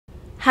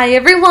Hi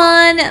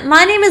everyone,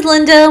 my name is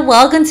Linda.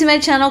 Welcome to my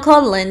channel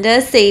called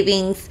Linda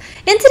Savings.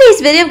 In today's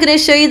video, I'm going to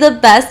show you the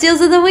best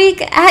deals of the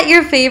week at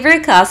your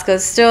favorite Costco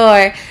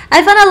store.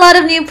 I found a lot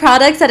of new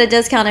products at a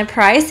discounted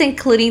price,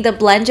 including the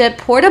Blendjet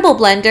portable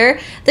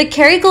blender, the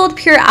Kerrygold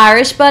pure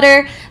Irish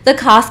butter, the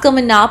Costco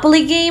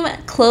Monopoly game,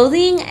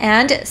 clothing,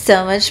 and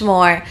so much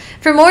more.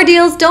 For more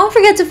deals, don't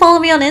forget to follow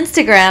me on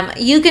Instagram.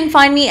 You can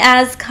find me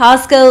as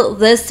Costco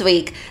this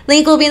week.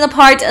 Link will be in the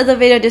part of the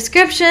video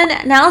description.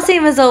 Now,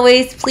 same as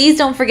always, please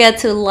don't forget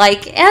to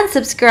like and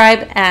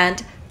subscribe,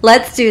 and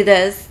let's do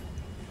this.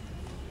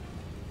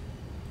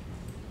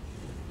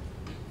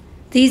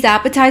 These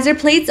appetizer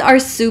plates are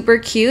super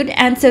cute,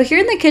 and so here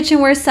in the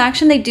kitchenware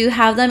section they do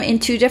have them in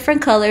two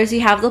different colors.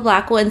 You have the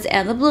black ones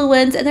and the blue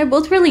ones, and they're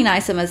both really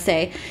nice, I must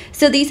say.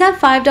 So these have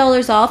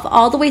 $5 off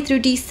all the way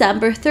through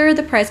December 3rd.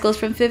 The price goes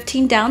from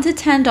 $15 down to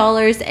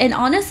 $10, and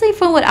honestly,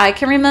 from what I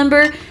can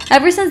remember,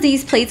 ever since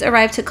these plates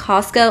arrived to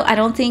Costco, I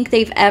don't think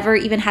they've ever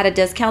even had a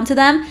discount to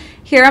them.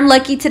 Here I'm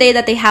lucky today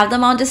that they have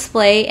them on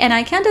display, and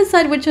I can't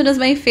decide which one is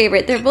my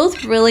favorite. They're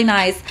both really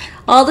nice.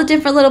 All the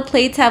different little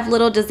plates have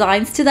little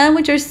designs to them,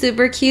 which are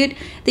super cute.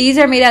 These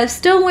are made out of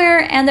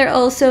stoneware, and they're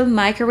also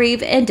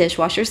microwave and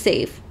dishwasher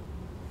safe.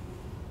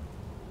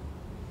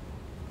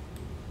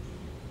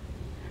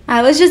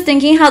 I was just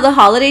thinking how the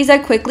holidays are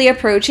quickly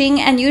approaching,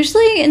 and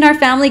usually in our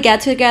family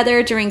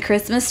get-together during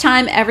Christmas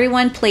time,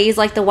 everyone plays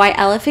like the white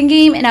elephant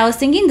game, and I was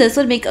thinking this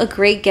would make a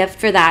great gift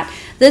for that.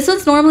 This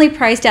one's normally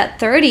priced at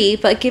 $30,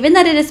 but given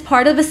that it is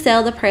part of a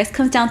sale, the price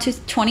comes down to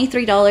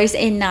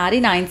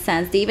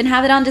 $23.99. They even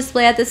have it on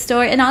display at the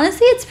store, and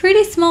honestly, it's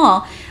pretty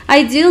small.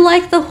 I do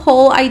like the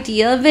whole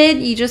idea of it.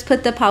 You just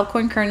put the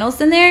popcorn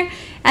kernels in there,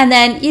 and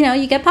then, you know,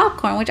 you get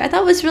popcorn, which I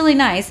thought was really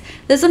nice.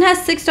 This one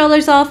has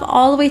 $6 off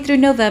all the way through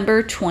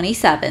November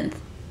 27th.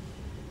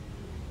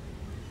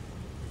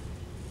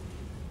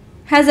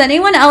 Has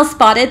anyone else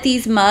spotted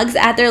these mugs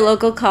at their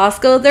local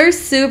Costco? They're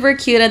super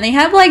cute, and they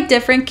have like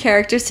different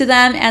characters to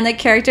them, and the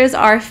characters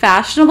are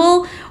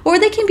fashionable, or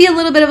they can be a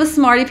little bit of a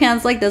smarty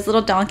pants like this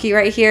little donkey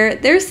right here.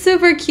 They're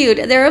super cute.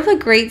 They're of a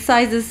great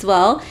size as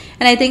well,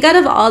 and I think out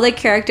of all the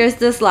characters,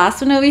 this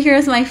last one over here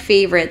is my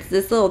favorite.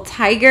 This little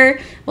tiger,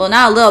 well,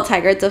 not a little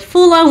tiger, it's a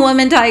full-on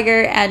woman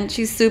tiger, and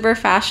she's super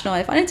fashionable.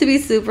 I find it to be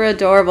super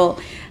adorable.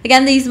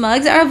 Again, these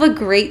mugs are of a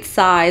great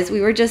size.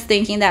 We were just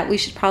thinking that we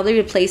should probably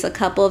replace a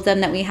couple of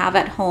them that we have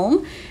at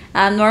home.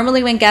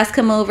 Normally when guests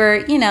come over,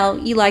 you know,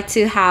 you like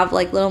to have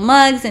like little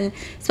mugs, and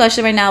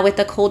especially right now with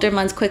the colder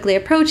months quickly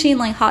approaching,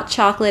 like hot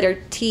chocolate or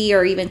tea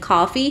or even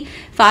coffee.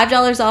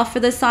 $5 off for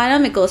this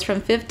item. It goes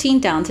from $15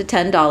 down to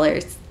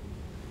 $10.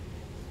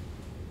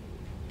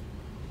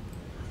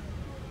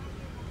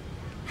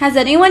 Has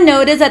anyone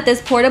noticed that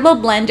this portable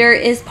blender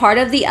is part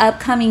of the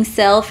upcoming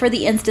sale for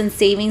the instant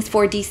savings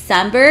for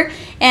December?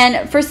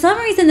 And for some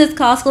reason, this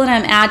Costco that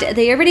I'm at,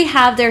 they already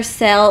have their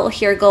sale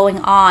here going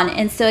on.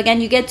 And so again,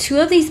 you get two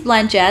of these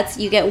Blendjets.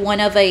 You get one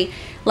of a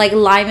like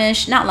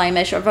limeish, not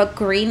limeish, or of a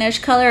greenish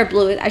color, or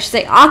blue, I should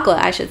say aqua,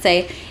 I should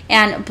say,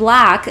 and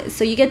black.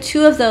 So you get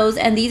two of those,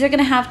 and these are going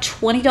to have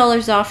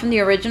 $20 off from the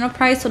original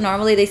price. So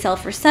normally they sell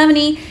for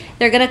 $70.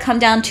 They're going to come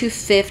down to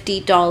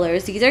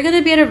 $50. These are going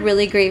to be at a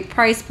really great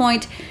price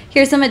point.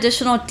 Here's some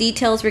additional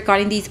details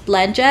regarding these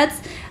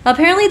Blendjets.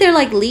 Apparently they're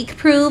like leak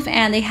proof,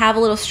 and they have a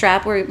little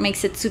strap where it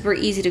makes it super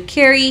easy to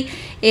carry.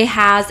 It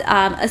has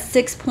a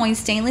 6-point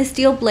stainless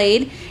steel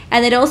blade,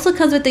 and it also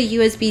comes with a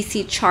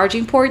USB-C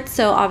charging port,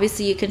 so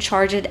obviously you can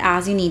charge it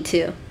as you need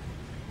to.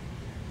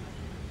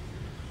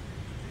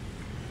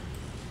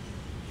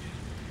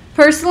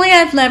 Personally,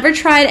 I've never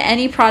tried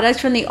any products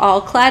from the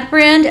All-Clad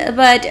brand,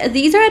 but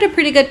these are at a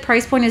pretty good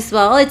price point as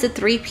well. It's a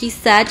 3-piece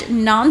set,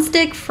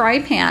 non-stick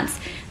fry pans.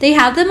 They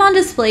have them on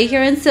display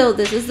here, and so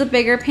this is the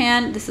bigger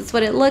pan. This is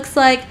what it looks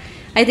like.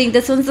 I think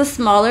this one's the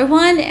smaller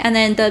one, and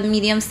then the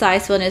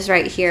medium-sized one is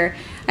right here.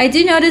 I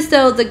do notice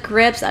though the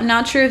grips, I'm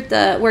not sure if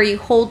where you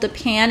hold the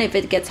pan, if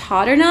it gets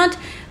hot or not,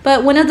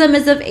 but one of them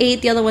is of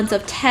 8, the other one's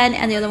of 10,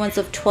 and the other one's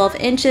of 12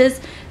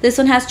 inches. This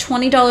one has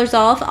 $20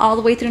 off all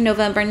the way through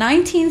November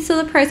 19th, so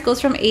the price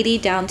goes from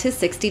 $80 down to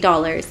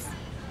 $60.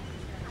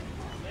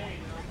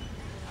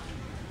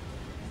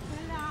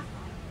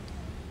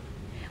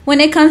 When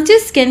it comes to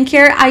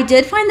skincare, I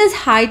did find this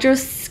Hydro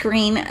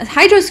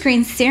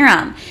Screen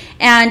Serum,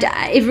 and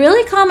it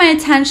really caught my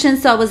attention,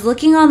 so I was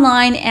looking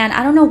online, and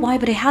I don't know why,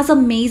 but it has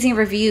amazing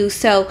reviews,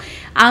 so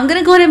I'm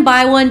gonna go ahead and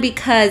buy one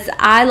because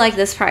I like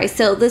this price.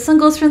 So this one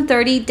goes from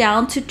 $30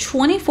 down to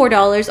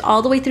 $24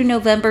 all the way through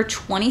November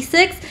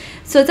 26th.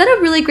 So it's at a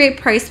really great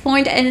price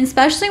point, and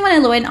especially when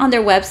I went on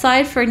their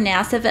website for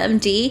Nassif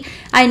MD,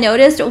 I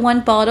noticed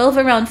one bottle of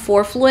around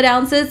 4 fluid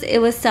ounces, it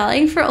was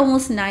selling for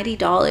almost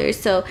 $90.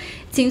 So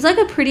it seems like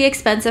a pretty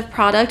expensive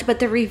product, but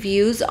the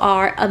reviews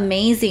are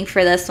amazing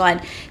for this one.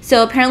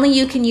 So apparently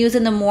you can use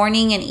in the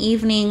morning and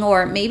evening,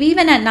 or maybe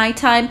even at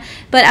nighttime.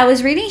 But I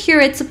was reading here,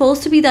 it's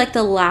supposed to be like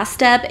the last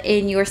step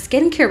in your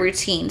skincare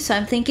routine. So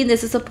I'm thinking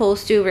this is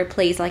supposed to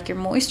replace like your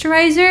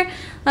moisturizer.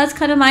 That's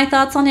kind of my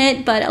thoughts on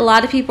it, but a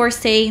lot of people are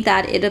saying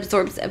that it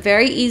absorbs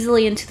very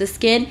easily into the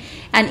skin,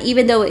 and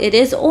even though it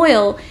is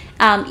oil,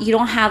 you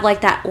don't have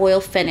like that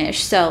oil finish.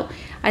 So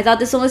I thought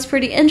this one was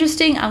pretty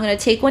interesting. I'm going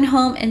to take one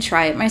home and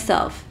try it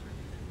myself.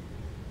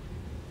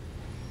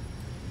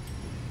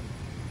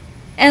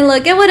 And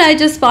look at what I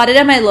just spotted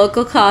at my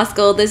local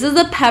Costco. This is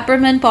the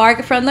peppermint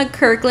bark from the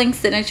Kirkland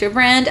signature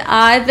brand.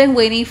 I've been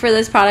waiting for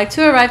this product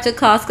to arrive to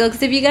Costco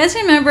because if you guys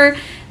remember,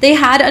 they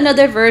had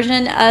another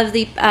version of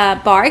the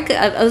bark.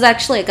 It was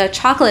actually like a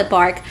chocolate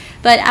bark,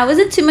 but I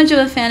wasn't too much of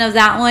a fan of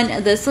that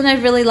one. This one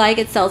I really like.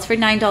 It sells for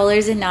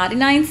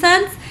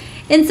 $9.99.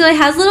 And so it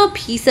has little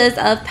pieces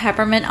of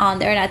peppermint on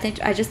there,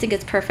 and I just think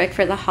it's perfect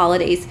for the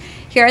holidays.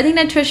 Here are the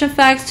nutrition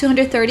facts: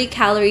 230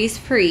 calories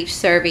per each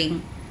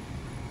serving.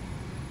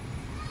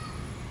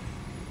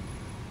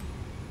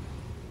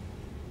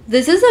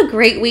 This is a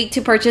great week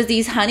to purchase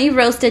these honey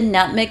roasted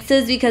nut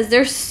mixes because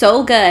they're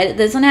so good.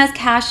 This one has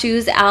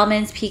cashews,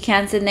 almonds,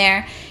 pecans in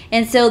there.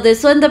 And so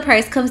this one, the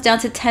price comes down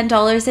to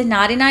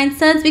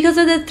 $10.99 because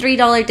of the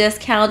 $3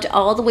 discount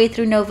all the way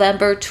through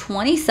November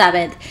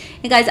 27th.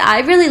 And guys, I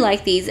really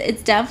like these.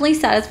 It definitely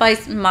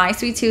satisfies my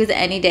sweet tooth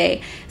any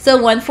day. So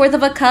 1/4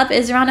 of a cup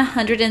is around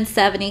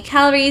 170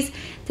 calories.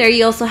 There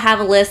you also have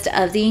a list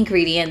of the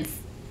ingredients.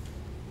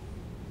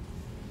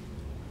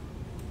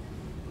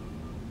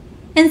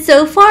 And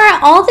so far,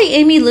 all the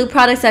Amylu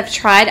products I've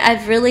tried,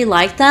 I've really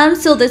liked them.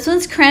 So this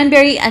one's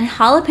cranberry and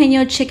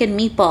jalapeno chicken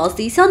meatballs.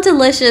 These sound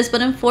delicious,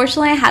 but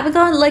unfortunately, I haven't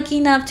gotten lucky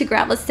enough to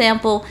grab a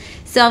sample.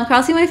 So I'm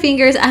crossing my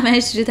fingers I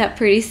managed to do that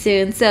pretty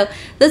soon. So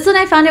this one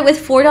I found it with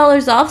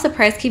 $4 off. The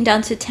price came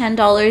down to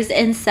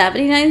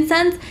 $10.79.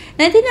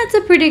 And I think that's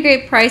a pretty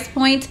great price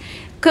point.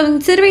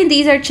 Considering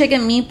these are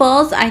chicken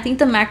meatballs, I think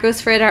the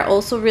macros for it are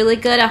also really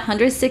good.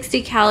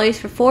 160 calories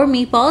for 4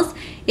 meatballs,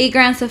 8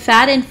 grams of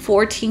fat, and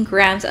 14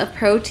 grams of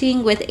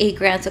protein with 8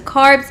 grams of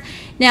carbs.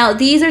 Now,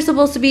 these are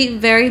supposed to be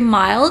very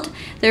mild.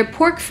 They're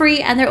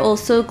pork-free and they're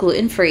also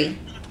gluten-free.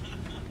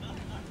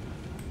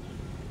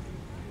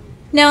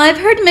 Now, I've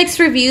heard mixed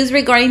reviews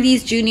regarding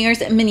these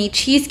Junior's mini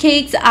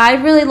cheesecakes. I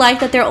really like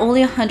that they're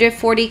only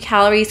 140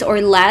 calories or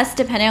less,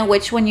 depending on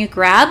which one you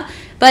grab.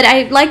 But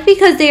I like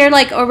because they are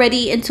like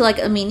already into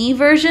like a mini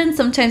version.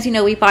 Sometimes, you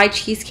know, we buy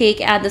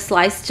cheesecake and the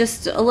slice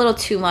just a little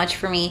too much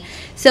for me.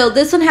 So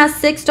this one has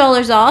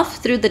 $6 off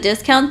through the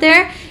discount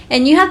there.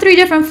 And you have 3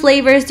 different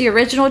flavors: the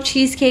original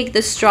cheesecake,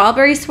 the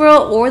strawberry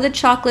swirl, or the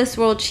chocolate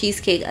swirl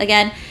cheesecake.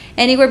 Again,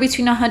 anywhere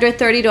between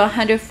 130 to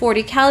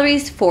 140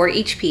 calories for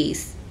each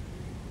piece.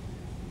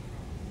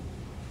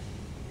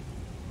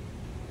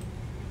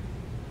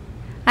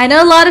 I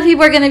know a lot of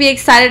people are going to be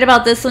excited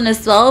about this one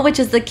as well, which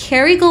is the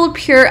Kerrygold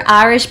Pure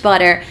Irish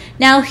Butter.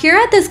 Now, here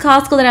at this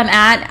Costco that I'm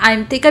at,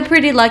 I think I'm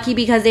pretty lucky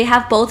because they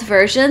have both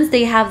versions.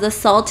 They have the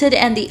salted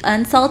and the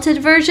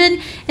unsalted version,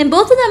 and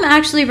both of them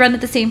actually run at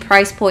the same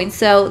price point.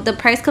 So the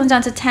price comes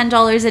down to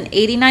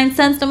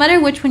 $10.89 no matter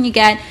which one you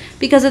get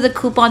because of the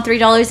coupon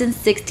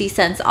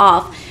 $3.60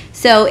 off.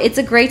 So it's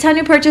a great time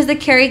to purchase the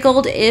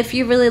Kerrygold if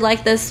you really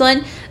like this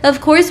one. Of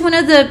course, one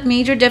of the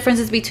major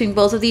differences between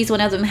both of these, one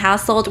of them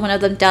has salt, one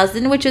of them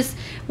doesn't, which is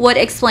what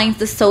explains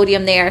the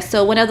sodium there.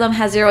 So one of them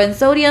has 0 in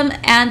sodium,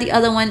 and the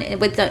other one,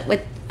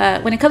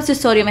 when it comes to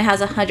sodium, it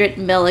has 100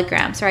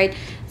 milligrams, right?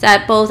 So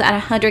at both at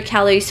 100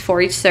 calories for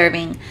each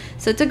serving.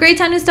 So it's a great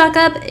time to stock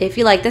up if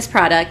you like this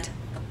product.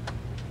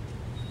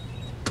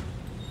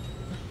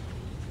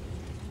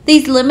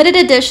 These limited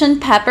edition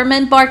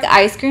peppermint bark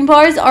ice cream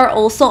bars are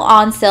also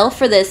on sale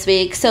for this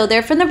week. So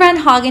they're from the brand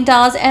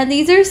Häagen-Dazs, and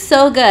these are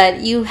so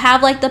good. You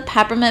have like the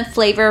peppermint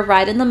flavor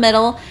right in the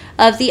middle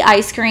of the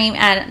ice cream,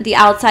 and the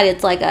outside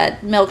it's like a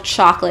milk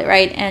chocolate,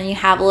 right? And you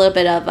have a little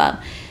bit of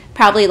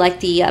probably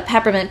like the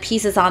peppermint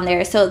pieces on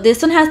there. So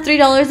this one has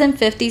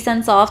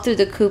 $3.50 off through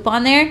the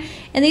coupon there,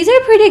 and these are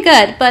pretty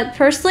good. But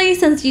personally,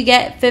 since you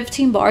get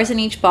 15 bars in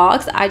each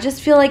box, I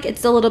just feel like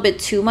it's a little bit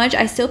too much.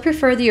 I still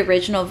prefer the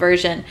original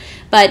version,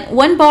 but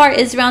one bar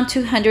is around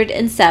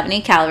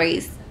 270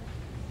 calories.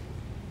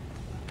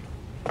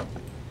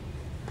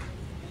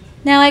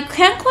 Now, I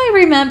can't quite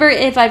remember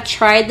if I've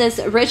tried this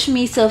rich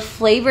miso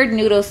flavored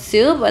noodle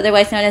soup,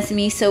 otherwise known as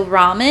miso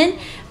ramen,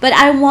 but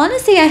I want to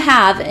say I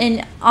have.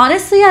 And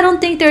honestly, I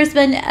don't think there's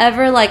been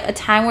ever like a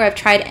time where I've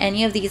tried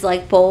any of these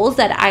like bowls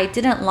that I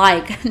didn't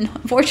like.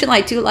 Unfortunately,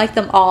 I do like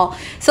them all.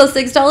 So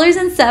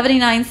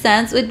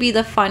 $6.79 would be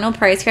the final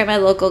price here at my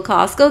local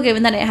Costco,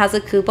 given that it has a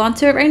coupon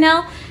to it right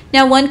now.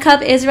 Now, 1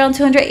 cup is around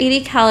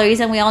 280 calories,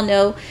 and we all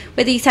know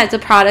with these types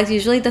of products,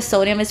 usually the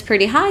sodium is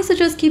pretty high, so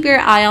just keep your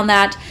eye on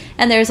that.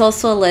 And there's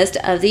also a list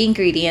of the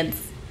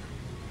ingredients.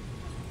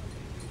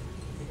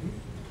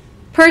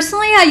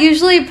 Personally, I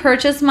usually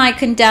purchase my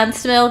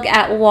condensed milk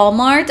at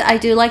Walmart. I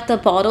do like the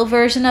bottle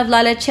version of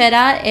La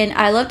Lechera, and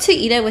I love to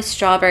eat it with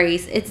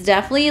strawberries. It's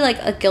definitely like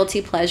a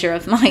guilty pleasure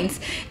of mine.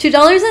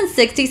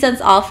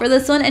 $2.60 off for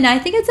this one, and I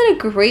think it's at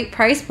a great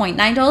price point,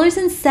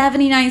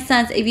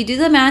 $9.79. If you do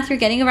the math, you're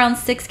getting around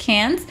 6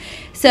 cans.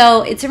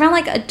 So it's around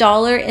like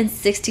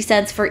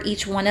 $1.60 for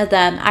each one of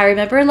them. I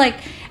remember like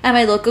at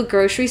my local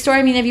grocery store,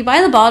 I mean, if you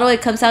buy the bottle,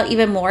 it comes out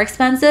even more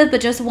expensive,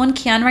 but just one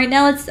can right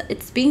now,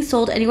 it's being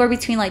sold anywhere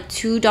between like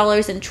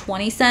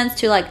 $2.20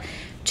 to like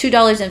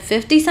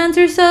 $2.50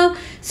 or so.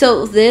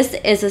 So this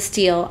is a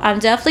steal. I'm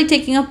definitely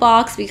taking a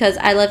box because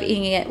I love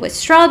eating it with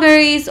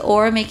strawberries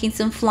or making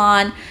some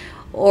flan.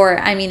 Or,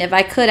 I mean, if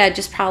I could, I'd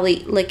just probably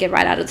lick it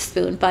right out of the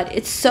spoon. But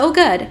it's so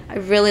good. I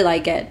really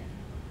like it.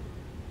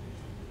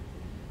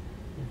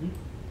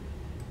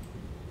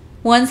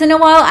 Once in a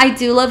while, I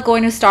do love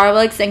going to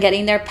Starbucks and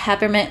getting their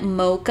Peppermint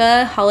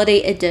Mocha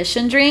Holiday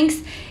Edition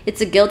drinks.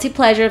 It's a guilty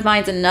pleasure of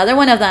mine. It's another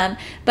one of them.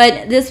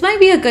 But this might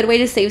be a good way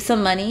to save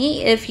some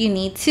money if you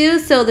need to.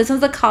 So this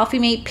one's a Coffee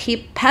Mate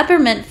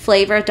Peppermint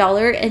flavor,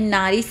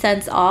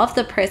 $1.90 off.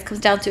 The price comes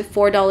down to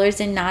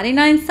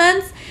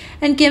 $4.99.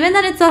 And given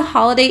that it's a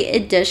holiday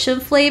edition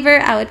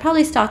flavor, I would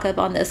probably stock up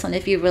on this one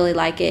if you really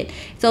like it.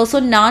 It's also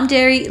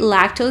non-dairy,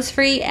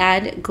 lactose-free,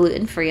 and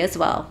gluten-free as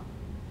well.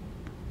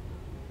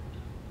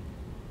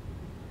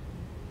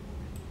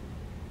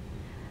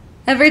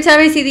 Every time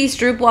I see these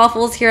stroop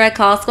waffles here at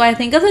Costco, I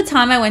think of the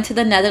time I went to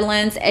the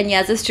Netherlands, and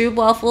yes, the stroop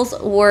waffles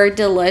were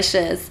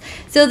delicious.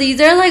 So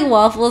these are like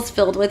waffles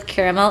filled with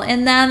caramel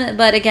in them,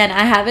 but again,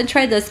 I haven't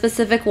tried this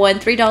specific one.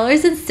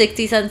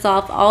 $3.60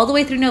 off all the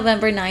way through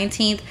November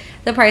 19th.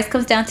 The price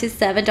comes down to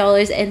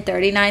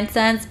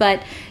 $7.39,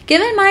 but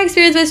given my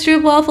experience with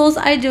stroop waffles,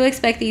 I do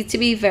expect these to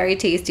be very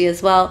tasty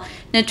as well.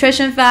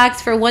 Nutrition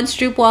facts: for one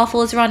stroop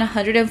waffle is around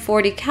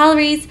 140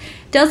 calories,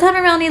 does have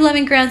around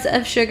 11 grams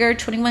of sugar,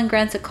 21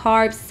 grams of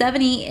carbs,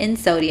 70 in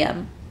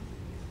sodium.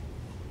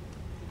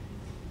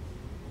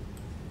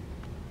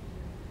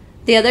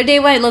 The other day,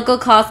 my local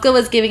Costco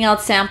was giving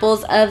out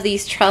samples of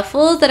these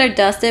truffles that are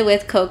dusted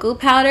with cocoa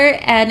powder,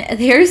 and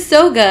they're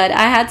so good.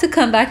 I had to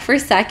come back for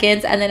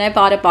seconds, and then I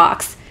bought a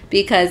box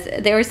because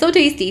they were so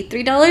tasty.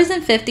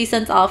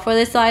 $3.50 off for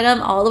this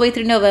item all the way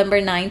through November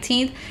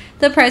 19th.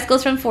 The price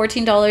goes from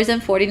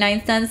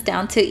 $14.49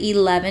 down to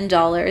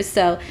 $11.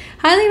 So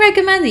highly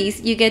recommend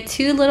these. You get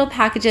 2 little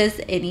packages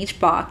in each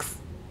box.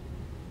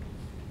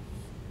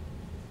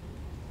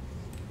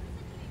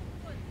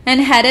 And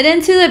headed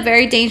into the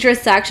very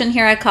dangerous section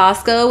here at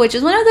Costco, which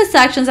is one of the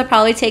sections that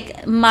probably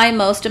take my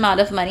most amount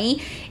of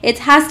money. It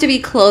has to be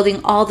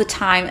clothing all the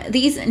time.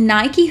 These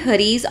Nike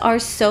hoodies are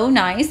so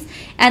nice,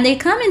 and they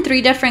come in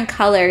 3 different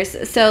colors.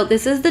 So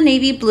this is the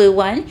navy blue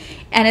one,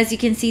 and as you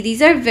can see,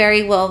 these are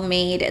very well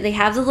made. They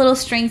have the little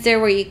strings there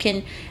where you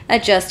can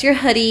adjust your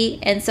hoodie,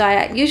 and so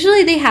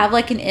usually they have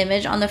like an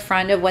image on the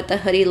front of what the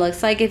hoodie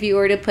looks like if you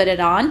were to put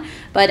it on,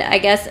 but I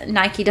guess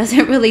Nike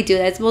doesn't really do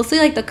that. It's mostly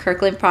like the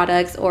Kirkland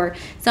products or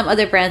some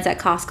other brands at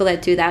Costco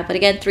that do that. But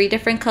again, 3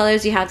 different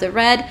colors. You have the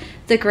red,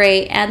 the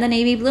gray, and the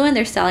navy blue, and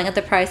they're selling at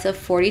the price of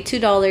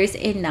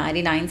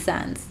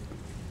 $42.99.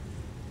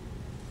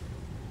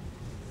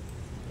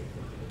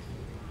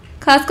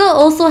 Costco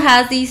also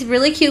has these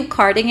really cute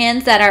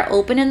cardigans that are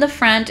open in the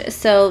front,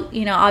 so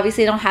you know,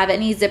 obviously they don't have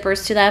any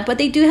zippers to them, but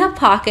they do have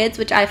pockets,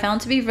 which I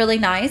found to be really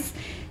nice.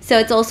 So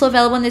it's also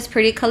available in this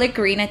pretty color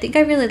green. I think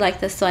I really like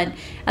this one.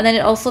 And then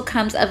it also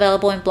comes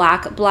available in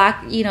black.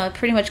 Black, you know, it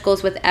pretty much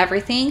goes with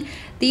everything.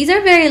 These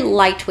are very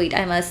lightweight,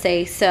 I must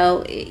say,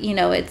 so you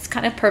know, it's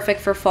kind of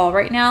perfect for fall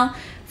right now.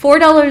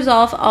 $4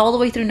 off all the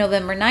way through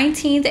November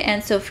 19th,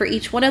 and so for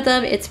each one of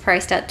them, it's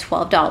priced at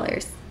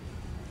 $12.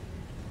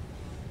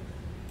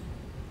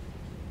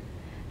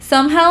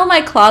 Somehow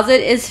my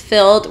closet is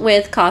filled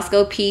with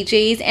Costco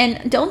PJs,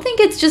 and don't think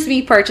it's just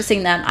me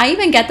purchasing them. I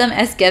even get them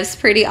as gifts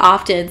pretty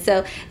often.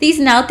 So these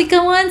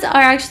Nautica ones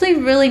are actually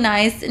really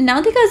nice.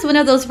 Nautica is one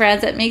of those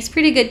brands that makes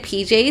pretty good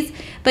PJs,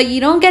 but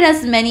you don't get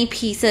as many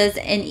pieces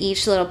in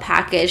each little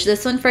package.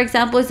 This one, for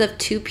example, is of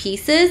 2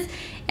 pieces,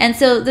 and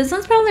so this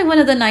one's probably one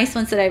of the nice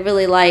ones that I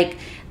really like.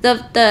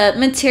 The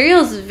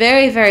material is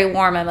very, very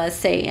warm, I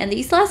must say, and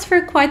these last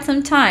for quite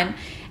some time.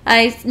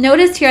 I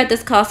noticed here at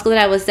this Costco that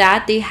I was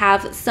at, they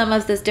have some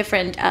of these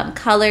different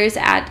colors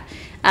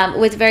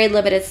with very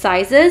limited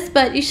sizes,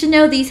 but you should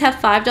know these have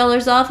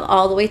 $5 off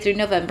all the way through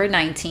November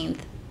 19th.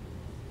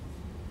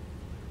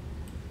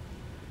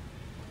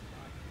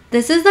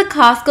 This is the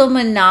Costco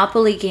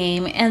Monopoly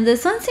game, and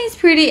this one seems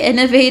pretty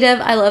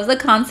innovative. I love the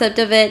concept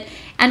of it,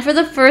 and for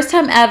the first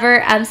time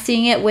ever, I'm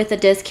seeing it with a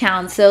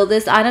discount. So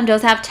this item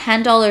does have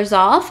 $10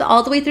 off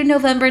all the way through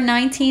November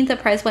 19th. The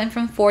price went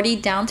from $40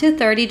 down to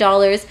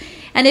 $30.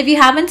 And if you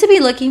happen to be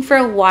looking for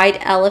a white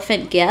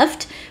elephant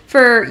gift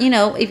for, you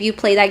know, if you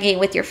play that game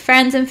with your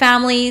friends and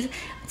families,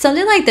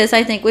 something like this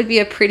I think would be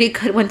a pretty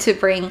good one to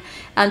bring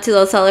to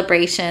those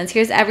celebrations.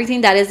 Here's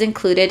everything that is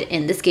included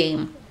in this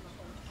game.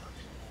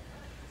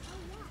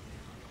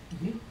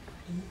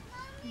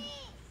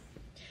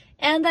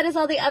 And that is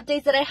all the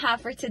updates that I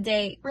have for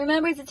today.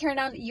 Remember to turn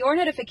on your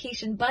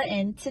notification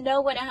button to know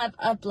when I have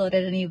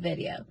uploaded a new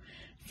video.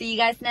 See you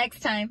guys next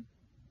time.